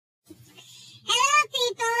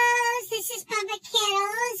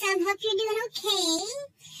hope you're doing okay.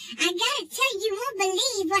 I gotta tell you, you won't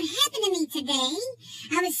believe what happened to me today.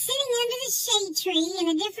 I was sitting under the shade tree in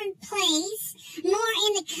a different place, more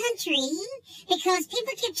in the country, because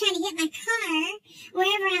people kept trying to hit my car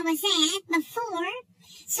wherever I was at before.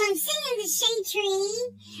 So I'm sitting in the shade tree,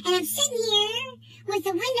 and I'm sitting here with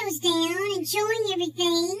the windows down, enjoying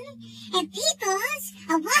everything, and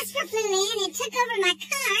a wasp flew in and took over my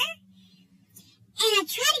car. And I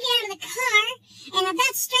tried to get out of the car, and I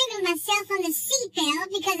about strangled myself on the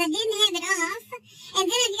seatbelt because I didn't have it off. And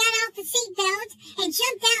then I got off the seatbelt and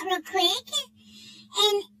jumped out real quick.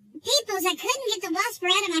 And I couldn't get the wasp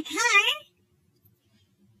out of my car.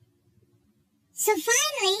 So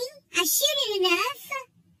finally, I shoot it enough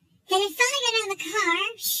that it finally got out of the car.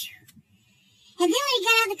 And then when it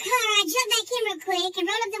got out of the car, I jumped back in real quick and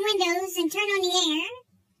rolled up the windows and turned on the air.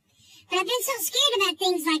 But I've been so scared about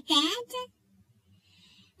things like that.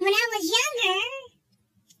 When I was younger,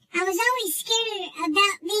 I was always scared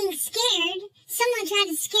about being scared. Someone tried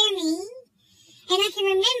to scare me. And I can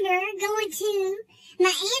remember going to my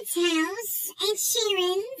aunt's house, Aunt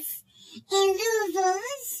Sharon's, in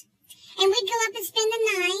Louisville's. And we'd go up and spend the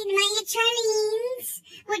night. My Aunt Charlene's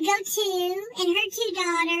would go too, and her two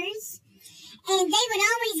daughters. And they would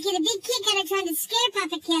always get a big kick out of trying to scare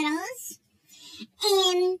papakettles.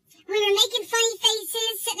 And we were making funny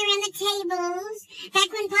faces, sitting around the tables, back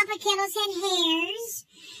when papakettles had hairs.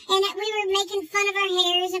 And we were making fun of our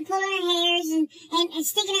hairs and pulling our hairs and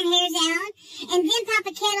sticking our hairs out. And then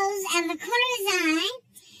papakettles, out of the corner of his eye,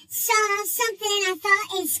 saw something, I thought,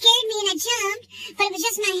 it scared me and I jumped, but it was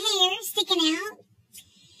just my hair sticking out.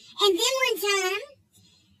 And then one time,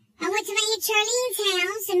 I went to my Aunt Charlene's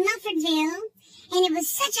house in Mumfordville, and it was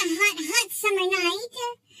such a hot summer night,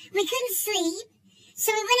 we couldn't sleep. So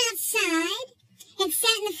we went outside and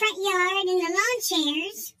sat in the front yard in the lawn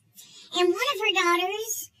chairs, and one of her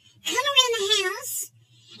daughters come around the house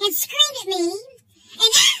and screamed at me,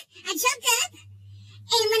 and I jumped up,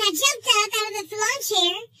 and when I jumped up out of the lawn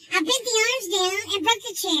chair, I bent the arms down and broke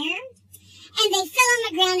the chair, and they fell on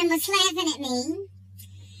the ground and was laughing at me.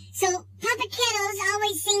 So papakettles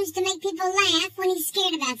always seems to make people laugh when he's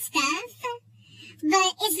scared about stuff, but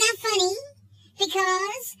it's not funny,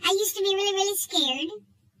 because I used to be really, really scared.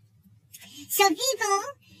 So people,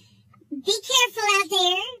 be careful out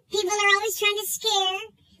there. People are always trying to scare.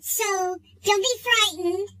 So don't be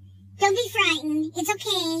frightened. Don't be frightened. It's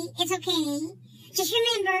okay. It's okay. Just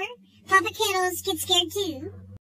remember, papakettles get scared too.